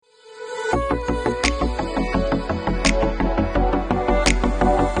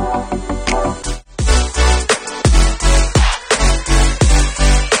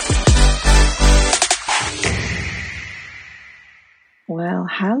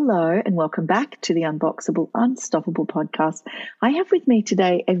Hello and welcome back to the Unboxable Unstoppable podcast. I have with me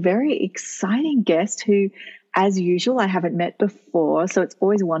today a very exciting guest who, as usual, I haven't met before. So it's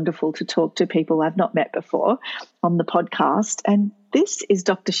always wonderful to talk to people I've not met before on the podcast. And this is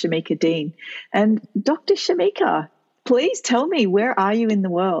Dr. Shamika Dean. And Dr. Shamika, please tell me, where are you in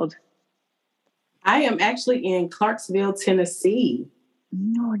the world? I am actually in Clarksville, Tennessee.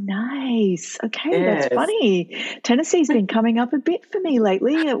 Oh, nice. Okay, Yes. That's funny. Tennessee's been coming up a bit for me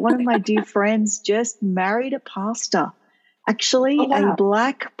lately. One of my dear friends just married a pastor, actually. Oh, wow. A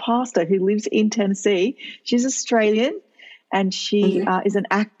Black pastor who lives in Tennessee. She's Australian and she is an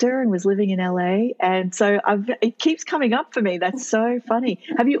actor and was living in LA. And so it keeps coming up for me. That's so funny.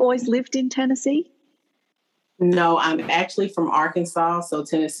 Have you always lived in Tennessee? No, I'm actually from Arkansas. So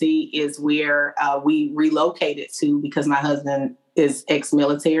Tennessee is where we relocated to because my husband is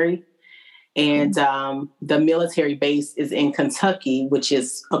ex-military. And the military base is in Kentucky, which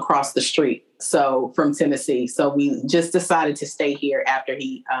is across the street. So from Tennessee. So we just decided to stay here after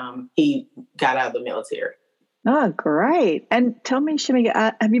he got out of the military. Oh, great. And tell me,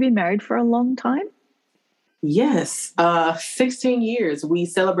 Shamika, have you been married for a long time? Yes, 16 years. We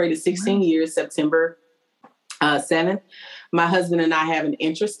celebrated 16 years, September 7th. My husband and I have an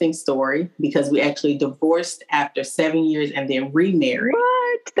interesting story because we actually divorced after 7 years and then remarried.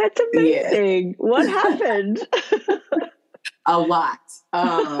 What? That's amazing. Yes. What happened? A lot.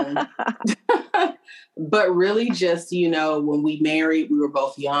 But really just, when we married, we were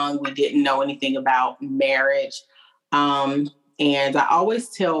both young. We didn't know anything about marriage. And I always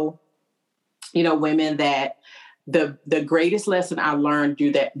tell, women that the greatest lesson I learned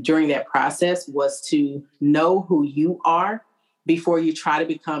during that process was to know who you are before you try to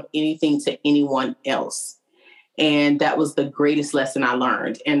become anything to anyone else. And that was the greatest lesson I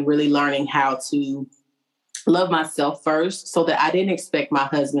learned, and really learning how to love myself first so that I didn't expect my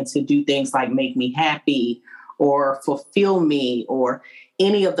husband to do things like make me happy or fulfill me or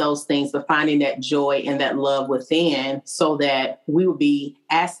any of those things, but finding that joy and that love within so that we would be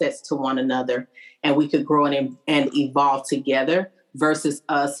assets to one another and we could grow and evolve together versus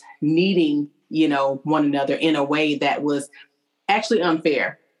us needing, one another in a way that was actually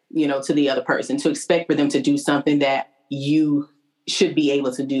unfair, to the other person, to expect for them to do something that you should be able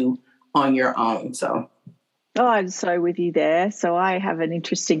to do on your own. So. Oh, I'm so with you there. So I have an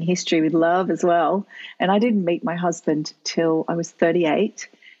interesting history with love as well. And I didn't meet my husband till I was 38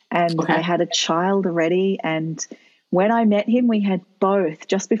 and I had a child already. And when I met him, we had both,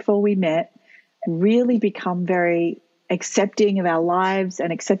 just before we met, really become very accepting of our lives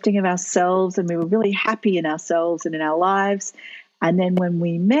and accepting of ourselves. And we were really happy in ourselves and in our lives. And then when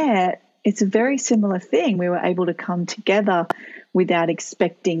we met, it's a very similar thing. We were able to come together without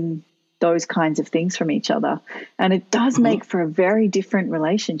expecting those kinds of things from each other. And it does make for a very different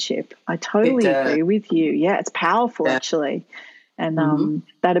relationship. I totally agree with you. Yeah, it's powerful actually. And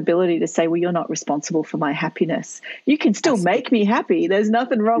that ability to say, well, you're not responsible for my happiness. You can still make me happy. There's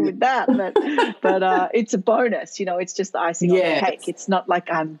nothing wrong with that. But it's a bonus, it's just the icing on the cake. It's not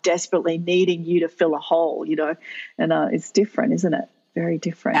like I'm desperately needing you to fill a hole, and it's different, isn't it? Very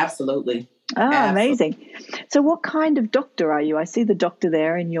different. Absolutely. Amazing. So what kind of doctor are you? I see the doctor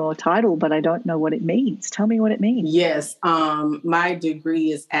there in your title, but I don't know what it means. Tell me what it means. Yes. My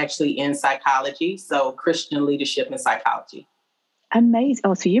degree is actually in psychology. So Christian leadership and psychology. Amazing.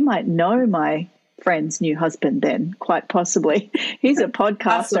 Oh, so you might know my friend's new husband then, quite possibly. He's a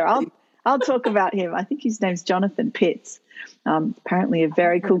podcaster. I'll talk about him. I think his name's Jonathan Pitts. Apparently a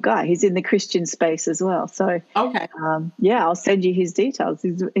very cool guy. He's in the Christian space as well. So, I'll send you his details.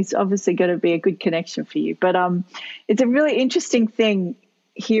 He's obviously going to be a good connection for you. But it's a really interesting thing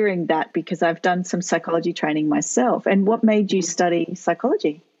hearing that because I've done some psychology training myself. And what made you study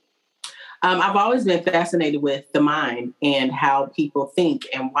psychology? I've always been fascinated with the mind and how people think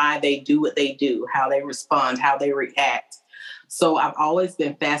and why they do what they do, how they respond, how they react. So I've always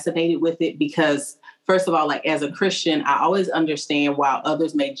been fascinated with it because, first of all, like as a Christian, I always understand while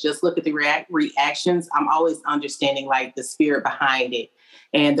others may just look at the reactions, I'm always understanding like the spirit behind it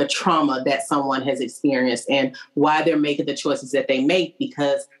and the trauma that someone has experienced and why they're making the choices that they make,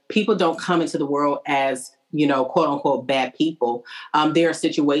 because people don't come into the world as, quote unquote, bad people. There are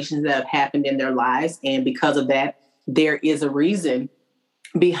situations that have happened in their lives. And because of that, there is a reason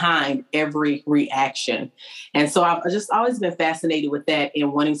behind every reaction. And so I've just always been fascinated with that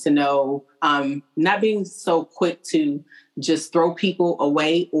and wanting to know, not being so quick to just throw people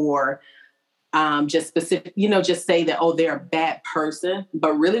away or just specific, just say that, oh, they're a bad person,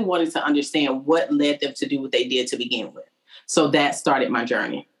 but really wanting to understand what led them to do what they did to begin with. So that started my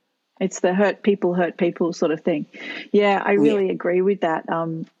journey. It's the hurt people sort of thing. Yeah, I really agree with that.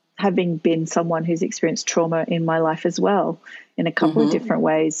 Having been someone who's experienced trauma in my life as well, in a couple of different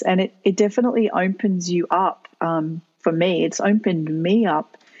ways. And it definitely opens you up. For me, it's opened me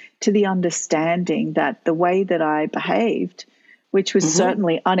up to the understanding that the way that I behaved, which was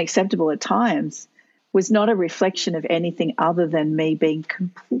certainly unacceptable at times, was not a reflection of anything other than me being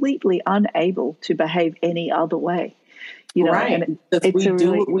completely unable to behave any other way. You know, right. and We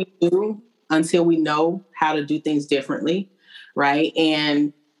do what we do until we know how to do things differently, right?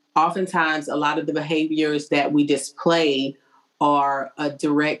 And oftentimes a lot of the behaviors that we display are a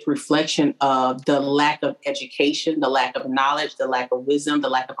direct reflection of the lack of education, the lack of knowledge, the lack of wisdom, the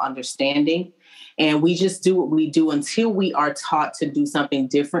lack of understanding. And we just do what we do until we are taught to do something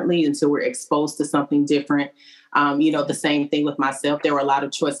differently, until we're exposed to something different. The same thing with myself. There were a lot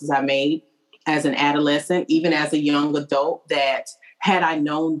of choices I made as an adolescent, even as a young adult, that had I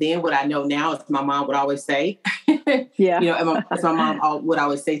known then what I know now, as my mom would always say, yeah, as my mom would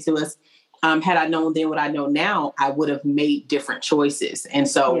always say to us, had I known then what I know now, I would have made different choices. And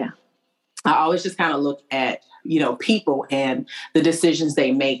so I always just kind of look at, people and the decisions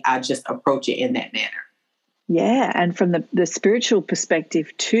they make. I just approach it in that manner. Yeah. And from the spiritual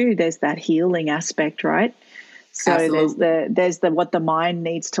perspective too, there's that healing aspect, right? So Absolutely. there's the what the mind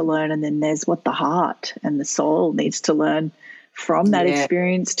needs to learn, and then there's what the heart and the soul needs to learn from that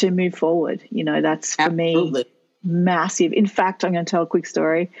experience to move forward. That's for me massive. In fact, I'm going to tell a quick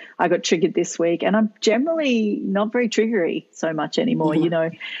story. I got triggered this week, and I'm generally not very triggery so much anymore,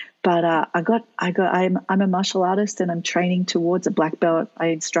 But I'm a martial artist, and I'm training towards a black belt. I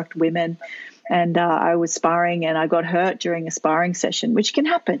instruct women. And I was sparring, and I got hurt during a sparring session, which can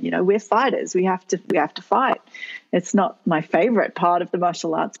happen. We're fighters. We have to fight. It's not my favorite part of the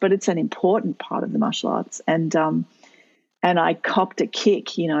martial arts, but it's an important part of the martial arts. And I copped a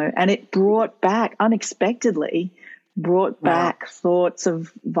kick, and it unexpectedly brought back thoughts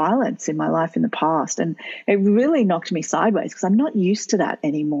of violence in my life in the past. And it really knocked me sideways because I'm not used to that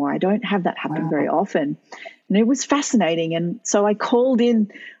anymore. I don't have that happen very often. And it was fascinating. And so I called in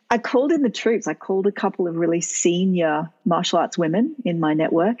the troops. I called a couple of really senior martial arts women in my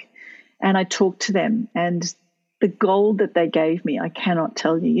network, and I talked to them. And the gold that they gave me, I cannot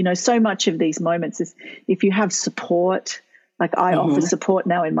tell you. So much of these moments is if you have support, like I offer support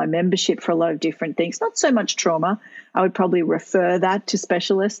now in my membership for a lot of different things, not so much trauma. I would probably refer that to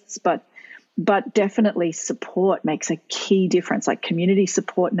specialists, but definitely support makes a key difference, like community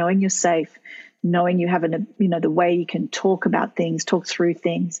support, knowing you're safe, knowing you have the way you can talk about things, talk through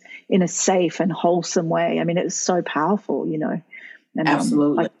things in a safe and wholesome way. I mean, it's so powerful, and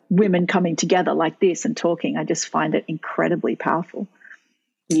absolutely. Like women coming together like this and talking, I just find it incredibly powerful.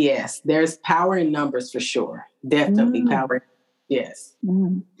 Yes, there's power in numbers for sure. Definitely power. Yes.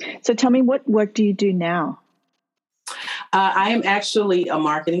 So tell me, what work do you do now? I am actually a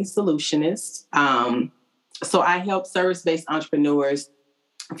marketing solutionist. So I help service-based entrepreneurs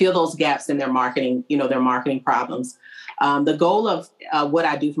fill those gaps in their marketing, their marketing problems. The goal of what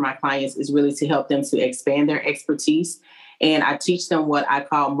I do for my clients is really to help them to expand their expertise. And I teach them what I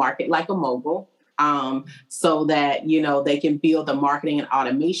call market like a mogul, so that, they can build the marketing and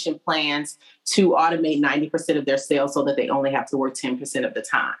automation plans to automate 90% of their sales so that they only have to work 10% of the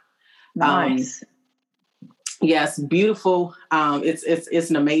time. Nice. Yes, beautiful. It's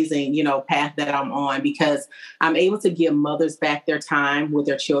an amazing, path that I'm on, because I'm able to give mothers back their time with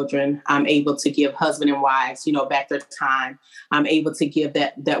their children. I'm able to give husband and wives, back their time. I'm able to give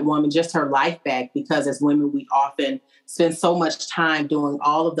that woman just her life back, because as women, we often spend so much time doing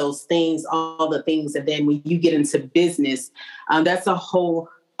all of those things, all the things. And then when you get into business, that's a whole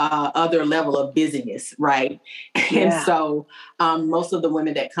other level of busyness, right? Yeah. And so most of the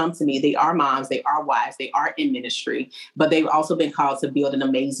women that come to me, they are moms, they are wives, they are in ministry, but they've also been called to build an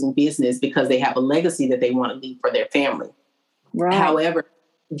amazing business because they have a legacy that they want to leave for their family. Right. However,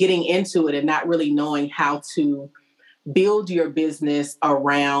 getting into it and not really knowing how to build your business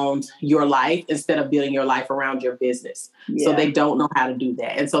around your life instead of building your life around your business. Yeah. So they don't know how to do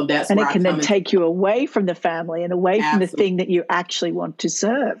that. And so that's where it can then take you away from the family and away from the thing that you actually want to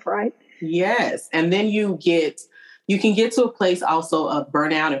serve, right? Yes. And then you can get to a place also of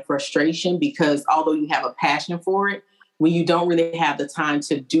burnout and frustration, because although you have a passion for it, when you don't really have the time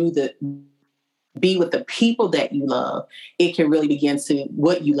to be with the people that you love, it can really begin to,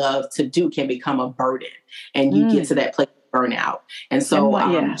 what you love to do can become a burden, and you get to that place of burnout. And so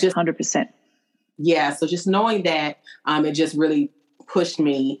just 100%. Yeah. So just knowing that, it just really pushed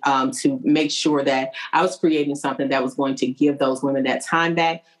me to make sure that I was creating something that was going to give those women that time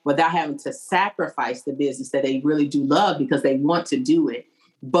back without having to sacrifice the business that they really do love because they want to do it.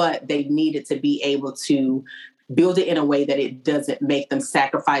 but they needed to be able to build it in a way that it doesn't make them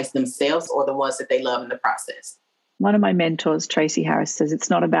sacrifice themselves or the ones that they love in the process. One of my mentors, Tracy Harris, says it's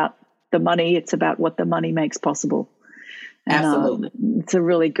not about the money, it's about what the money makes possible. And, absolutely. It's a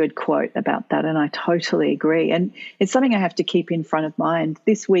really good quote about that, and I totally agree. And it's something I have to keep in front of mind.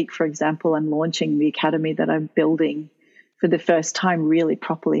 This week, for example, I'm launching the academy that I'm building for the first time really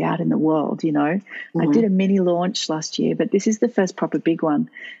properly out in the world, you know. I did a mini launch last year, but this is the first proper big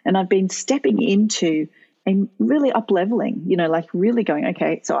one. And I've been stepping into and really up-leveling, you know, like really going,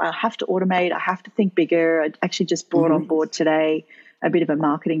 okay, so I have to automate, I have to think bigger. I actually just brought on board today a bit of a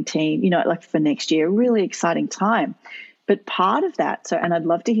marketing team, you know, like for next year, really exciting time. But part of that, so, and I'd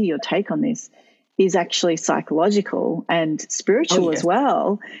love to hear your take on this, is actually psychological and spiritual as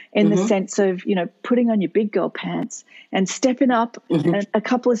well, in the sense of, you know, putting on your big girl pants and stepping up a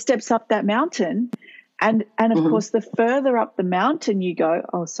couple of steps up that mountain. And of course, the further up the mountain you go,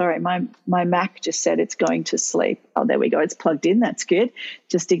 oh, sorry, my Mac just said it's going to sleep. Oh, there we go. It's plugged in. That's good.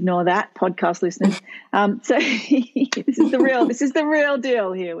 Just ignore that, podcast listeners. So this is the real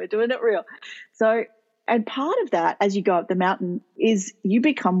deal here. We're doing it real. So, and part of that, as you go up the mountain, is you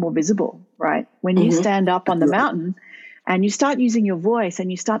become more visible, right? When you stand up on the mountain and you start using your voice and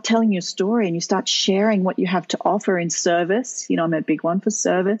you start telling your story and you start sharing what you have to offer in service. You know, I'm a big one for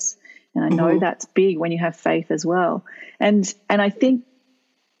service. And I know that's big when you have faith as well. And I think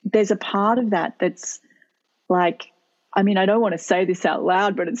there's a part of that that's like, I mean, I don't want to say this out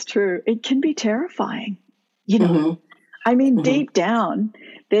loud, but it's true. It can be terrifying, you know. I mean, deep down,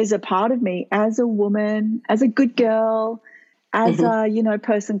 there's a part of me as a woman, as a good girl, as a, you know,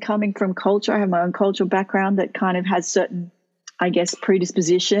 person coming from culture. I have my own cultural background that kind of has certain, I guess,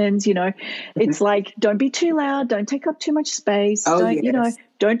 predispositions, you know. It's like, don't be too loud, don't take up too much space, you know,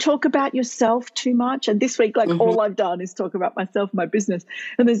 don't talk about yourself too much. And this week, like all I've done is talk about myself and my business.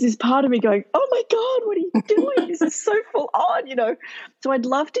 And there's this part of me going, oh my God, what are you doing? This is so full on, you know. So I'd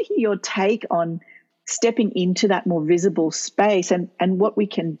love to hear your take on stepping into that more visible space and what we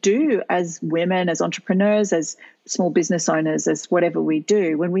can do as women, as entrepreneurs, as small business owners, as whatever we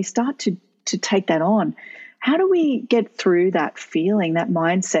do, when we start to take that on. How do we get through that feeling, that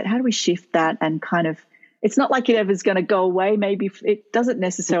mindset? How do we shift that and kind of, it's not like it ever's going to go away. Maybe it doesn't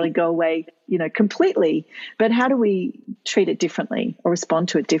necessarily go away, you know, completely, but how do we treat it differently or respond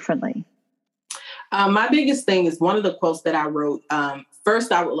to it differently? My biggest thing is one of the quotes that I wrote.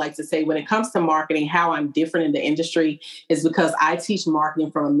 First, I would like to say when it comes to marketing, how I'm different in the industry is because I teach marketing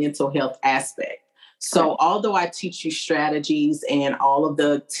from a mental health aspect. So although I teach you strategies and all of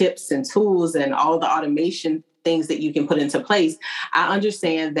the tips and tools and all the automation things that you can put into place, I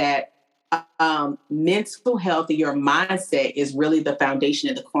understand that mental health, your mindset is really the foundation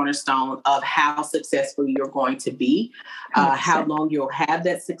and the cornerstone of how successful you're going to be, how long you'll have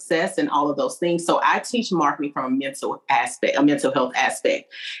that success and all of those things. So I teach marketing from a mental health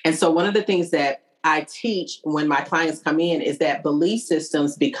aspect. And so one of the things that I teach when my clients come in is that belief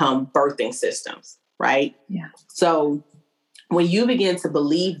systems become birthing systems, right? Yeah. So when you begin to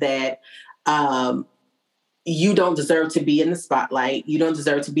believe that, you don't deserve to be in the spotlight, you don't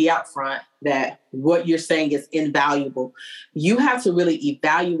deserve to be out front, that what you're saying is invaluable, you have to really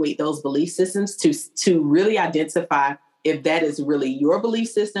evaluate those belief systems to really identify if that is really your belief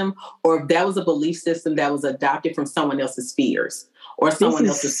system or if that was a belief system that was adopted from someone else's fears or someone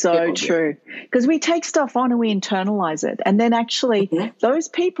else's. This is so true, because we take stuff on and we internalize it. And then actually those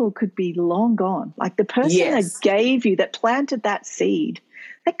people could be long gone. Like the person that gave you, that planted that seed,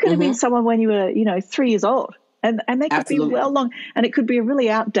 that could have been someone when you were, you know, 3 years old. And they could be well long, and it could be a really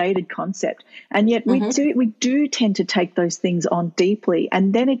outdated concept. And yet we do tend to take those things on deeply,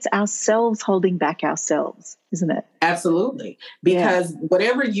 and then it's ourselves holding back ourselves, isn't it? Absolutely. Because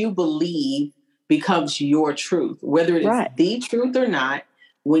whatever you believe becomes your truth, whether it is the truth or not.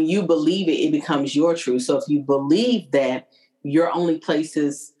 When you believe it, it becomes your truth. So if you believe that your only place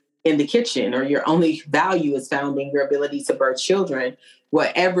is in the kitchen or your only value is found in your ability to birth children,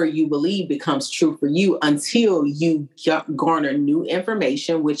 whatever you believe becomes true for you until you garner new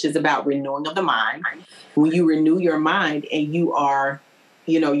information, which is about renewing of the mind. When you renew your mind and you are,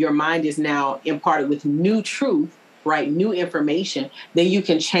 you know, your mind is now imparted with new truth, right? New information, then you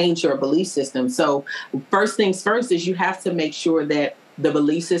can change your belief system. So first things first is you have to make sure that the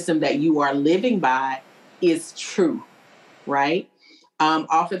belief system that you are living by is true, right?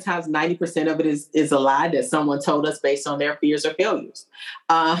 Oftentimes, 90% of it is a lie that someone told us based on their fears or failures.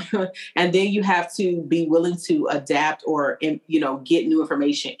 And then you have to be willing to adapt or, you know, get new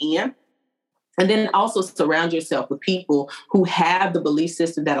information in. And then also surround yourself with people who have the belief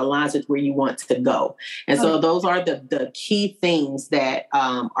system that aligns with where you want to go. And so those are the key things that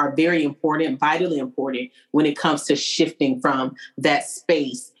are very important, vitally important when it comes to shifting from that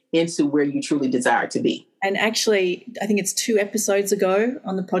space into where you truly desire to be. And actually, I think it's 2 episodes ago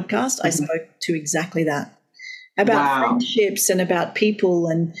on the podcast, I spoke to exactly that, about friendships and about people,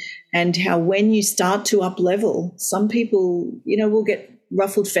 and how when you start to up level, some people, will get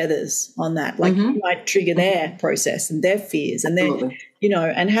ruffled feathers on that. Like you might trigger their process and their fears and their,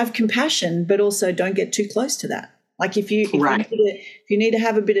 and have compassion, but also don't get too close to that. Like if you need to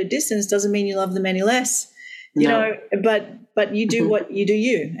have a bit of distance, doesn't mean you love them any less, but you do what you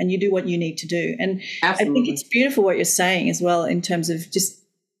do, and you do what you need to do. And absolutely. I think it's beautiful what you're saying as well, in terms of just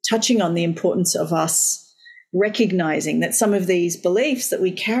touching on the importance of us recognizing that some of these beliefs that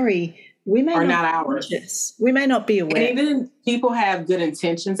we carry, we may not ours. We may not be aware. And even people have good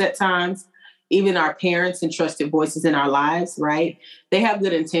intentions at times. Even our parents and trusted voices in our lives, right? They have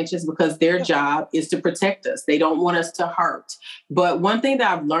good intentions because their job is to protect us. They don't want us to hurt. But one thing that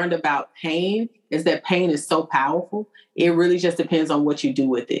I've learned about pain is that pain is so powerful. It really just depends on what you do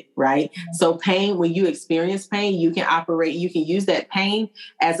with it, right? Mm-hmm. So pain, when you experience pain, you can use that pain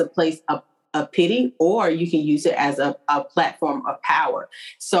as a place of pity, or you can use it as a platform of power.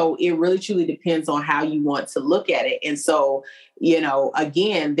 So it really truly depends on how you want to look at it. And so,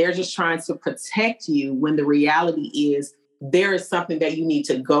 again, they're just trying to protect you, when the reality is there is something that you need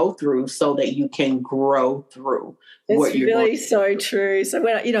to go through so that you can grow through. That's really so true. So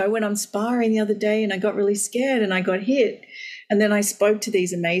when I'm sparring the other day and I got really scared and I got hit, and then I spoke to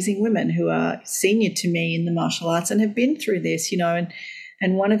these amazing women who are senior to me in the martial arts and have been through this,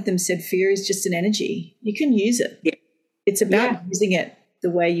 and one of them said, fear is just an energy. You can use it. Yeah. It's about using it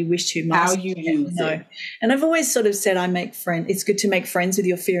the way you wish to. How you use it. And I've always sort of said, it's good to make friends with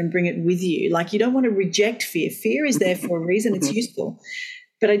your fear and bring it with you. Like, you don't want to reject fear. Fear is there for a reason. It's useful.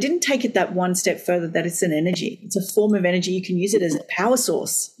 But I didn't take it that one step further, that it's an energy. It's a form of energy. You can use it as a power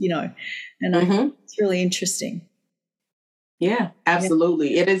source, and it's really interesting. Yeah,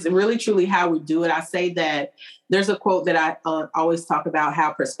 absolutely. Yeah. It is really, truly how we do it. I say that there's a quote that I always talk about,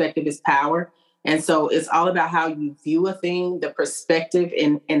 how perspective is power. And so it's all about how you view a thing, the perspective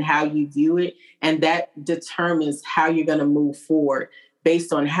and how you view it. And that determines how you're going to move forward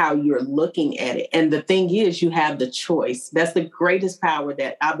based on how you're looking at it. And the thing is, you have the choice. That's the greatest power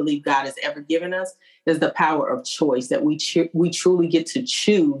that I believe God has ever given us, is the power of choice, that we truly get to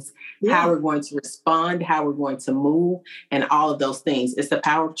choose how we're going to respond, how we're going to move, and all of those things. It's the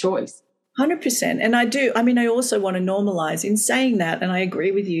power of choice. 100%. And I also want to normalize in saying that, and I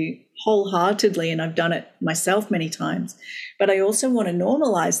agree with you wholeheartedly, and I've done it myself many times, but I also want to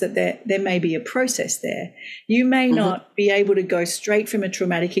normalize that there may be a process there. You may not be able to go straight from a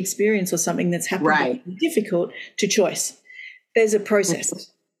traumatic experience or something that's happened difficult to choice. There's a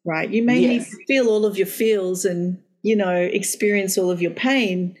process, right? You may need to feel all of your feels and, experience all of your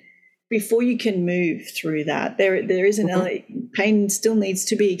pain before you can move through that. There is pain still needs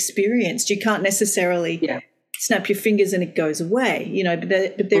to be experienced. You can't necessarily snap your fingers and it goes away,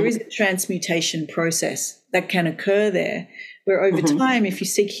 but there is a transmutation process that can occur there, where over time, if you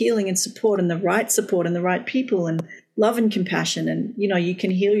seek healing and support and the right people and love and compassion, and, you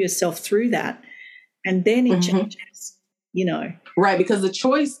can heal yourself through that, and then it changes, Right, because the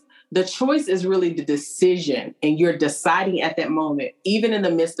choice is really the decision, and you're deciding at that moment, even in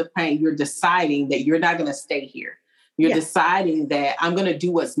the midst of pain, you're deciding that you're not going to stay here. You're deciding that I'm going to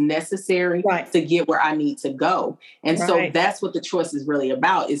do what's necessary to get where I need to go. And so that's what the choice is really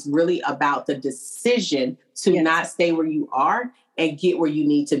about. It's really about the decision to not stay where you are and get where you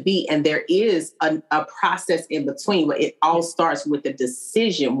need to be. And there is a process in between, but it all starts with the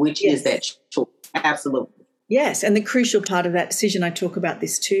decision, which is that choice. Absolutely. Yes. And the crucial part of that decision, I talk about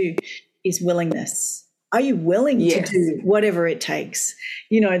this too, is willingness. Are you willing to do whatever it takes?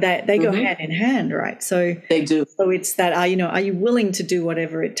 They go hand in hand, right? So they do. So it's that, are you willing to do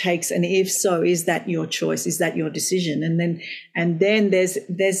whatever it takes? And if so, is that your choice? Is that your decision? And then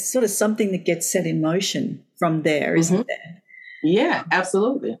there's sort of something that gets set in motion from there, isn't there? Yeah,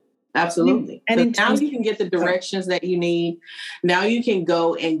 absolutely. Absolutely. And now you can get the directions that you need. Now you can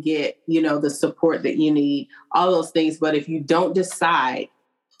go and get, the support that you need, all those things. But if you don't decide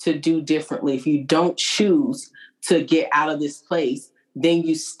to do differently, if you don't choose to get out of this place, then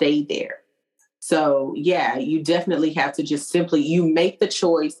you stay there. So you definitely have to just you make the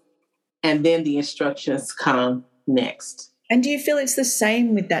choice, and then the instructions come next. And do you feel it's the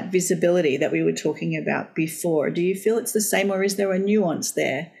same with that visibility that we were talking about before? Do you feel it's the same, or is there a nuance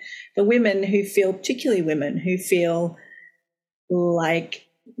there? The women who feel, particularly women who feel like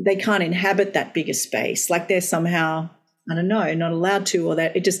they can't inhabit that bigger space, like they're somehow, I don't know, not allowed to, or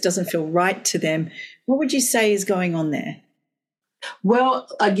that it just doesn't feel right to them. What would you say is going on there? Well,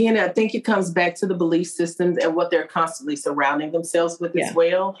 again, I think it comes back to the belief systems and what they're constantly surrounding themselves with as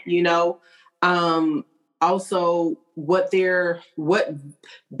well. Also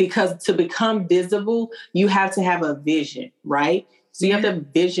because to become visible, you have to have a vision, right? So you have the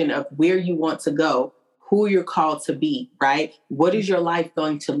vision of where you want to go, who you're called to be, right? What is your life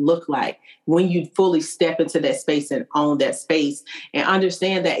going to look like when you fully step into that space and own that space and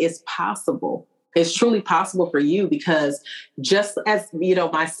understand that it's possible. It's truly possible for you, because just as,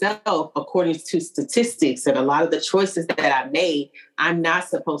 myself, according to statistics and a lot of the choices that I made, I'm not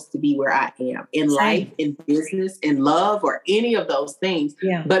supposed to be where I am in life, in business, in love, or any of those things.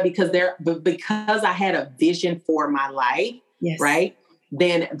 Yeah. But because I had a vision for my life, right?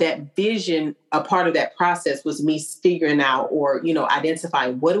 Then that vision, a part of that process was me figuring out or,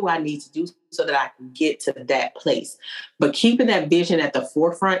 identifying what do I need to do so that I can get to that place. But keeping that vision at the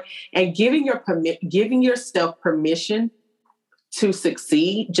forefront and giving yourself permission to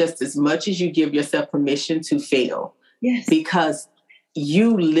succeed just as much as you give yourself permission to fail. Yes. Because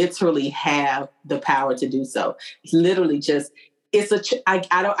you literally have the power to do so. It's literally just,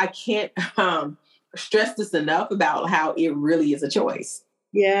 I can't stress this enough about how it really is a choice.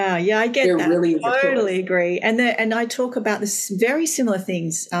 Yeah, I get that. Really is totally agree. And I talk about this very similar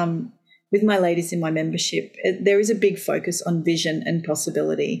things with my ladies in my membership. There is a big focus on vision and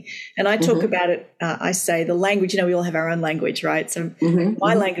possibility. And I talk about it, I say the language, we all have our own language, right? So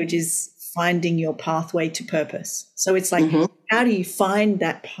my language is finding your pathway to purpose. So it's like, how do you find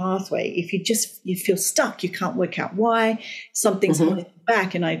that pathway? If you feel stuck, you can't work out why, something's holding you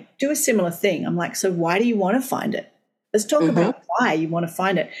back. And I do a similar thing. I'm like, so why do you want to find it? Let's talk about why you want to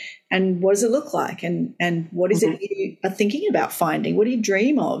find it and what does it look like and what is it you are thinking about finding? What do you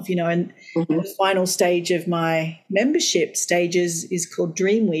dream of? And the final stage of my membership stages is called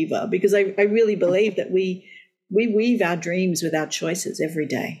Dreamweaver, because I really believe that we weave our dreams with our choices every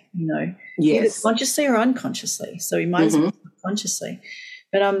day, either consciously or unconsciously. So we might as well consciously.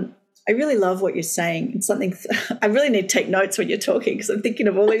 But I really love what you're saying. It's something I really need to take notes when you're talking, because I'm thinking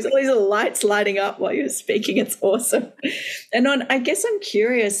of all these little lights lighting up while you're speaking. It's awesome. And I guess I'm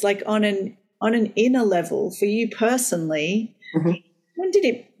curious, like on an inner level for you personally, when did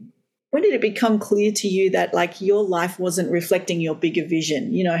it become clear to you that like your life wasn't reflecting your bigger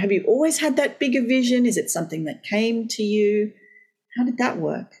vision? Have you always had that bigger vision? Is it something that came to you? How did that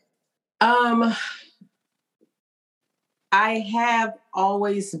work? I have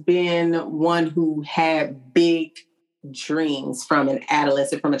always been one who had big dreams from an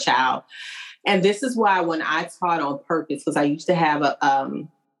adolescent, from a child. And this is why when I taught on purpose, because I used to have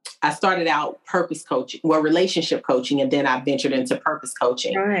I started out purpose coaching, relationship coaching, and then I ventured into purpose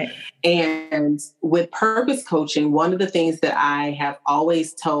coaching. Right. And with purpose coaching, one of the things that I have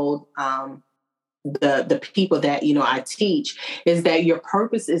always told the people that, I teach is that your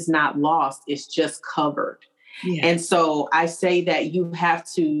purpose is not lost. It's just covered. Yeah. And so I say that you have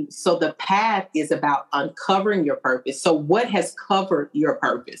to, so the path is about uncovering your purpose. So what has covered your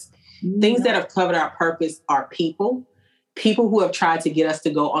purpose? Things that have covered our purpose are people who have tried to get us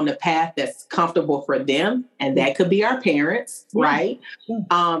to go on the path that's comfortable for them. And that could be our parents, right?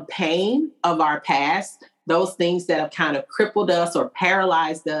 Pain of our past, those things that have kind of crippled us or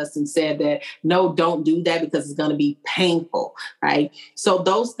paralyzed us and said that, no, don't do that because it's going to be painful, right? So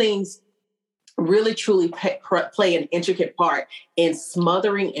those things really truly play an intricate part in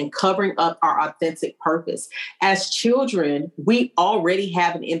smothering and covering up our authentic purpose. As children, we already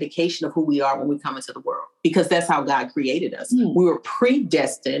have an indication of who we are when we come into the world, because that's how God created us. We were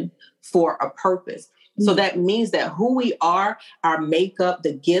predestined for a purpose. So that means that who we are, our makeup,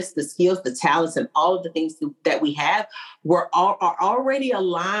 the gifts, the skills, the talents, and all of the things that we have, are already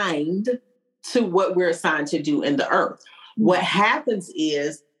aligned to what we're assigned to do in the earth. What happens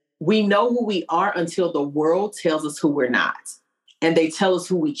is, we know who we are until the world tells us who we're not. And they tell us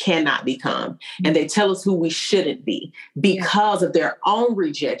who we cannot become. And they tell us who we shouldn't be because of their own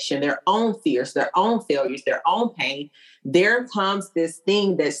rejection, their own fears, their own failures, their own pain. There comes this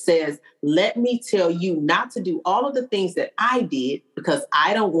thing that says, let me tell you not to do all of the things that I did because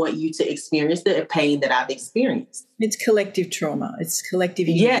I don't want you to experience the pain that I've experienced. It's collective trauma. It's collective.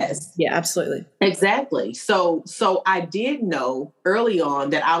 Yes. Yeah, absolutely. Exactly. So I did know early on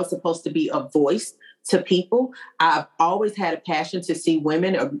that I was supposed to be a voice to people. I've always had a passion to see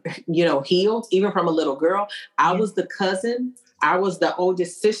women, healed, even from a little girl. I was the cousin. I was the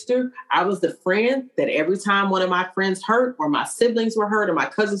oldest sister. I was the friend that every time one of my friends hurt or my siblings were hurt or my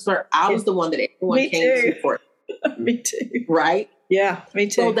cousins were hurt, I was the one that everyone came to for. Me too. Right? Yeah, me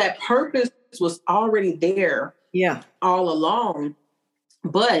too. So that purpose was already there all along.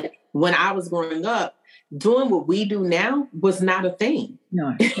 But when I was growing up, doing what we do now was not a thing.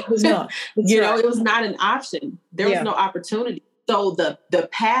 No, it was not. It was not an option. There was no opportunity. So the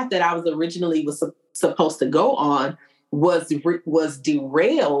path that I was originally supposed to go on was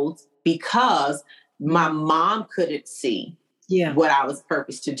derailed because my mom couldn't see what I was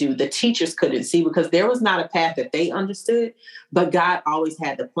purposed to do. The teachers couldn't see because there was not a path that they understood, but God always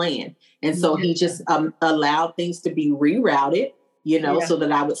had the plan. And so he just allowed things to be rerouted, so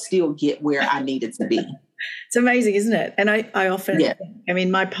that I would still get where I needed to be. It's amazing, isn't it? And I often,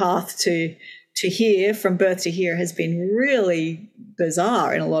 my path to here, from birth to here, has been really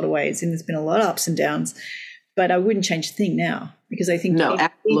bizarre in a lot of ways. And there's been a lot of ups and downs, but I wouldn't change a thing now, because I think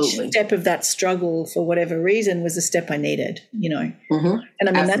each step of that struggle, for whatever reason, was a step I needed, Mm-hmm. And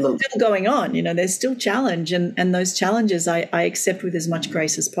I mean, that's still going on, there's still challenge. And those challenges I accept with as much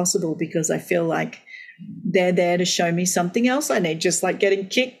grace as possible, because I feel like they're there to show me something else I need, just like getting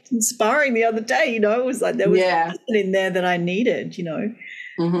kicked and sparring the other day, it was like there was something in there that I needed,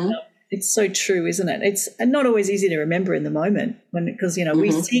 Mm-hmm. It's so true, isn't it? It's not always easy to remember in the moment, because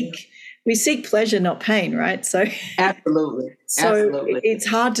we seek pleasure, not pain, right? So absolutely. It's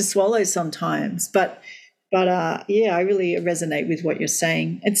hard to swallow sometimes, but I really resonate with what you're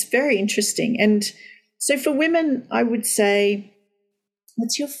saying. It's very interesting. And so for women, I would say,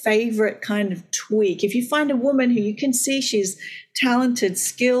 what's your favorite kind of tweak? If you find a woman who you can see she's talented,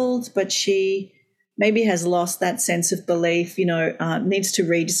 skilled, but she maybe has lost that sense of belief, needs to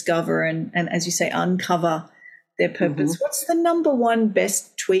rediscover and as you say, uncover their purpose. Mm-hmm. What's the number one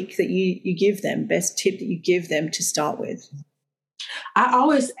best tweak that you give them, best tip that you give them to start with? I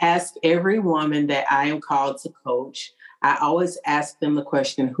always ask every woman that I am called to coach, I always ask them the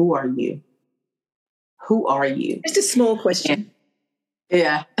question, who are you? Who are you? Just a small question.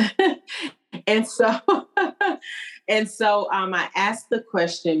 Yeah. And so I asked the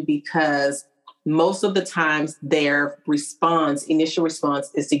question because most of the times their initial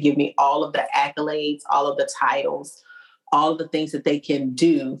response is to give me all of the accolades, all of the titles, all of the things that they can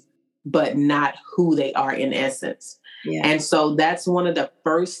do, but not who they are in essence. Yeah. And so that's one of the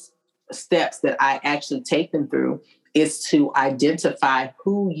first steps that I actually take them through, is to identify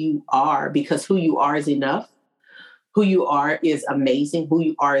who you are, because who you are is enough. Who you are is amazing. Who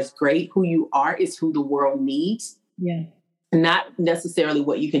you are is great. Who you are is who the world needs. Yeah. Not necessarily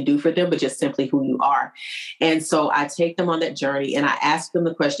what you can do for them, but just simply who you are. And so I take them on that journey and I ask them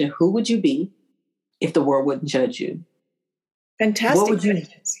the question, who would you be if the world wouldn't judge you? Fantastic. What would you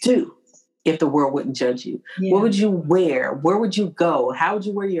do if the world wouldn't judge you? Yeah. What would you wear? Where would you go? How would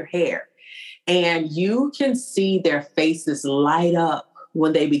you wear your hair? And you can see their faces light up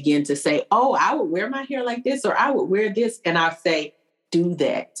when they begin to say, oh, I would wear my hair like this, or I would wear this. And I say, do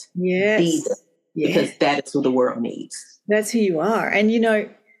that. Yes. Be that. Because that is what the world needs. That's who you are. And,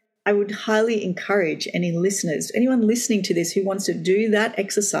 I would highly encourage anyone listening to this who wants to do that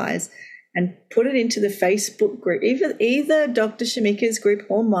exercise and put it into the Facebook group, either Dr. Shamika's group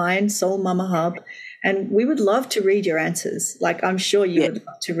or mine, Soul Mama Hub. And we would love to read your answers. Like, I'm sure you would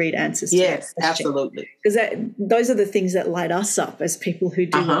love to read answers. Yes, absolutely. Because those are the things that light us up as people who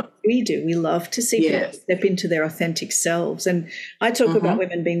do what we do. We love to see people step into their authentic selves. And I talk about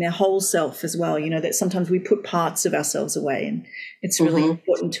women being their whole self as well, that sometimes we put parts of ourselves away. And it's really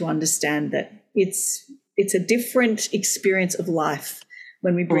important to understand that it's a different experience of life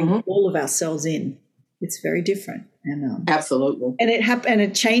when we bring all of ourselves in. It's very different. And absolutely. And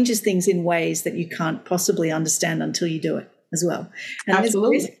it changes things in ways that you can't possibly understand until you do it as well. And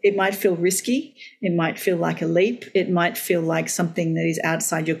absolutely. It might feel risky. It might feel like a leap. It might feel like something that is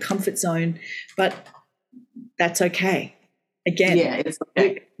outside your comfort zone, but that's okay. Again, it's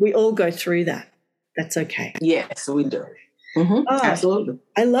okay. We all go through that. That's okay. Yes, we do. Absolutely.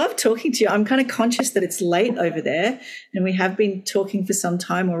 I love talking to you. I'm kind of conscious that it's late over there and we have been talking for some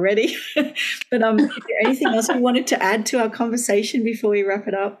time already. But is there anything else you wanted to add to our conversation before we wrap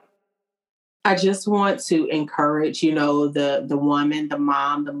it up? I just want to encourage, the woman, the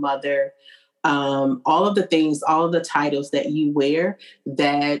mom, the mother, all of the things, all of the titles that you wear,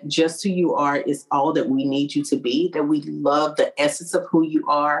 that just who you are is all that we need you to be, that we love the essence of who you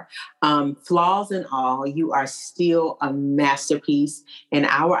are. Flaws and all, you are still a masterpiece. In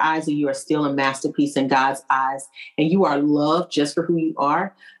our eyes, you are still a masterpiece in God's eyes. And you are loved just for who you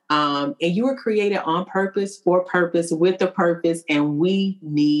are. And you were created on purpose, for purpose, with a purpose, and we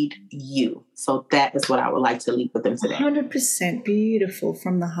need you. So that is what I would like to leave with them today. 100% beautiful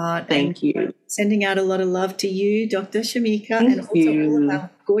from the heart. Thank you. Sending out a lot of love to you, Dr. Shamika, and also all of our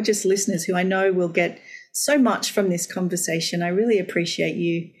gorgeous listeners who I know will get so much from this conversation. I really appreciate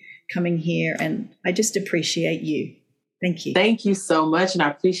you coming here, and I just appreciate you. Thank you. Thank you so much. And I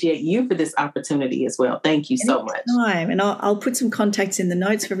appreciate you for this opportunity as well. Thank you so much. And I'll put some contacts in the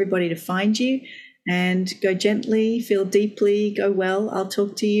notes for everybody to find you. And go gently, feel deeply, go well. I'll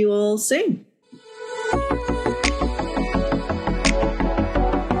talk to you all soon.